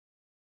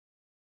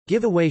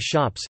Giveaway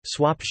shops,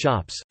 swap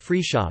shops,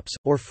 free shops,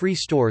 or free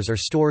stores are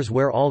stores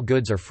where all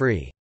goods are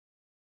free.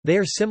 They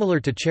are similar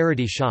to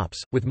charity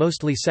shops, with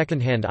mostly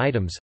second-hand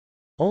items.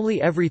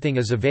 Only everything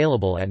is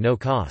available at no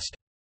cost.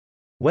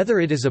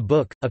 Whether it is a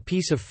book, a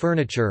piece of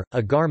furniture,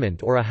 a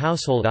garment or a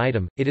household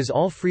item, it is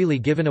all freely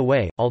given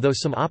away, although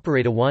some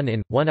operate a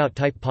one-in, one-out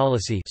type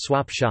policy,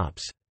 swap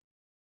shops.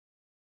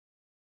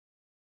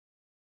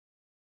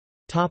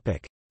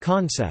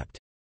 Concept.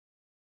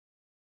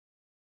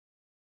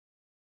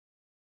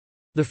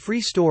 The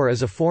free store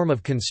is a form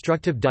of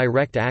constructive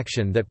direct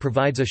action that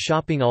provides a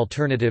shopping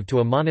alternative to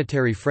a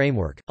monetary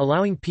framework,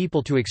 allowing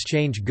people to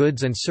exchange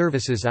goods and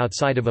services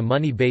outside of a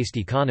money-based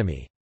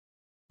economy.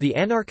 The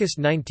anarchist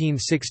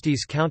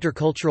 1960s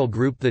countercultural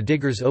group The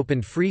Diggers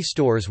opened free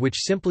stores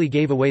which simply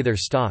gave away their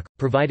stock,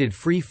 provided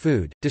free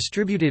food,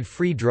 distributed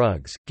free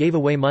drugs, gave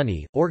away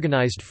money,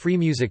 organized free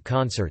music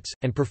concerts,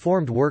 and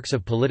performed works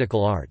of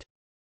political art.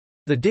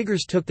 The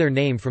Diggers took their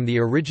name from the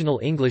original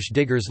English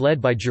diggers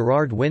led by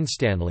Gerard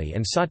Winstanley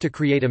and sought to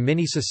create a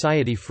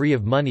mini-society free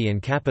of money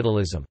and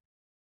capitalism.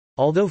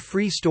 Although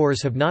free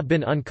stores have not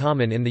been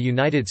uncommon in the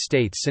United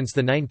States since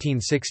the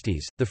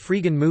 1960s, the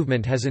freegan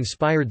movement has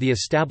inspired the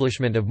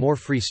establishment of more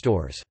free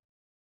stores.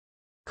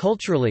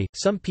 Culturally,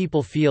 some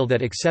people feel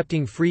that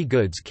accepting free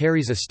goods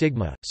carries a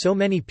stigma, so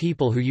many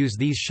people who use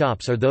these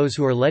shops are those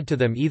who are led to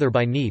them either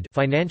by need,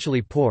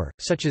 financially poor,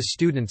 such as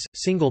students,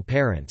 single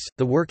parents,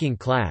 the working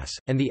class,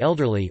 and the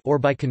elderly, or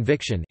by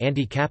conviction,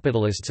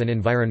 anti-capitalists and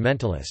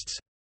environmentalists.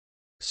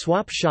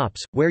 Swap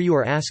shops, where you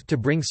are asked to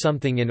bring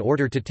something in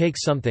order to take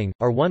something,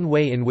 are one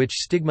way in which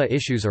stigma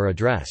issues are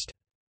addressed.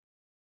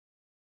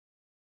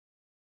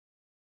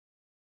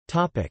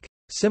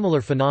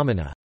 Similar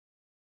phenomena.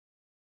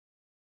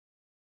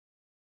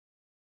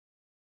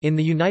 In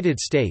the United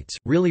States,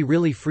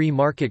 really free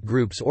market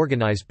groups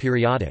organize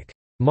periodic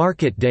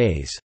market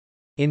days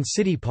in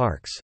city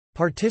parks.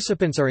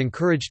 Participants are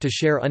encouraged to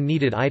share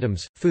unneeded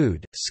items,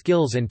 food,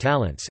 skills and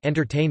talents,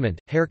 entertainment,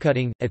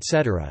 haircutting,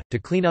 etc., to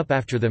clean up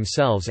after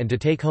themselves and to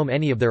take home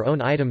any of their own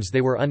items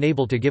they were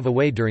unable to give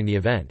away during the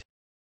event.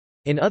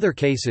 In other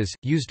cases,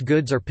 used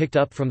goods are picked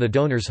up from the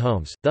donors'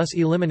 homes, thus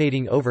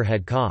eliminating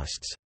overhead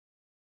costs.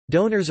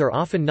 Donors are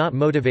often not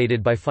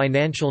motivated by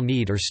financial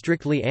need or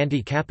strictly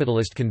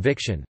anti-capitalist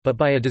conviction, but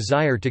by a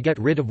desire to get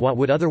rid of what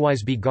would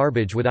otherwise be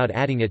garbage without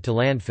adding it to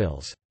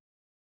landfills.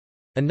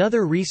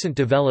 Another recent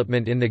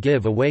development in the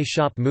give-away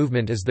shop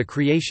movement is the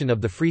creation of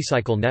the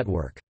FreeCycle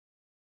network.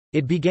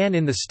 It began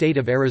in the state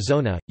of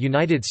Arizona,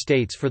 United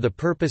States for the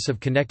purpose of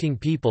connecting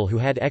people who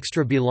had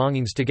extra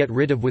belongings to get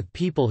rid of with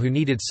people who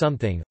needed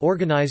something,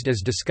 organized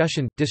as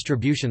discussion,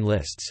 distribution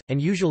lists, and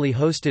usually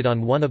hosted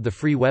on one of the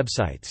free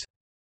websites.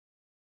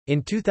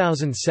 In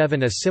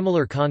 2007 a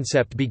similar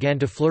concept began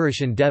to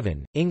flourish in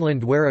Devon,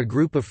 England where a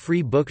group of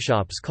free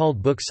bookshops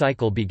called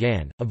BookCycle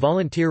began, a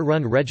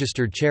volunteer-run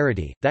registered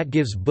charity, that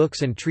gives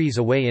books and trees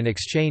away in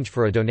exchange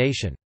for a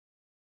donation.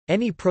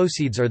 Any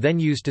proceeds are then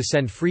used to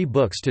send free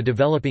books to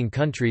developing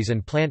countries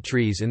and plant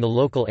trees in the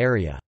local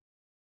area.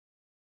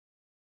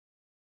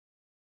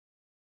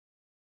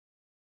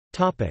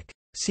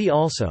 See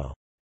also: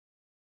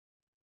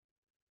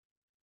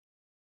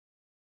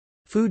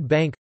 Food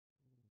bank,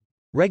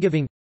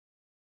 Regiving,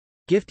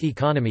 Gift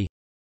economy,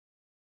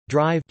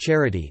 Drive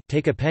charity,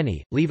 take a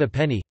penny, leave a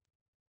penny.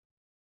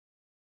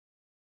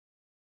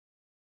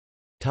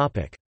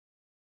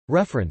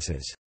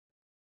 References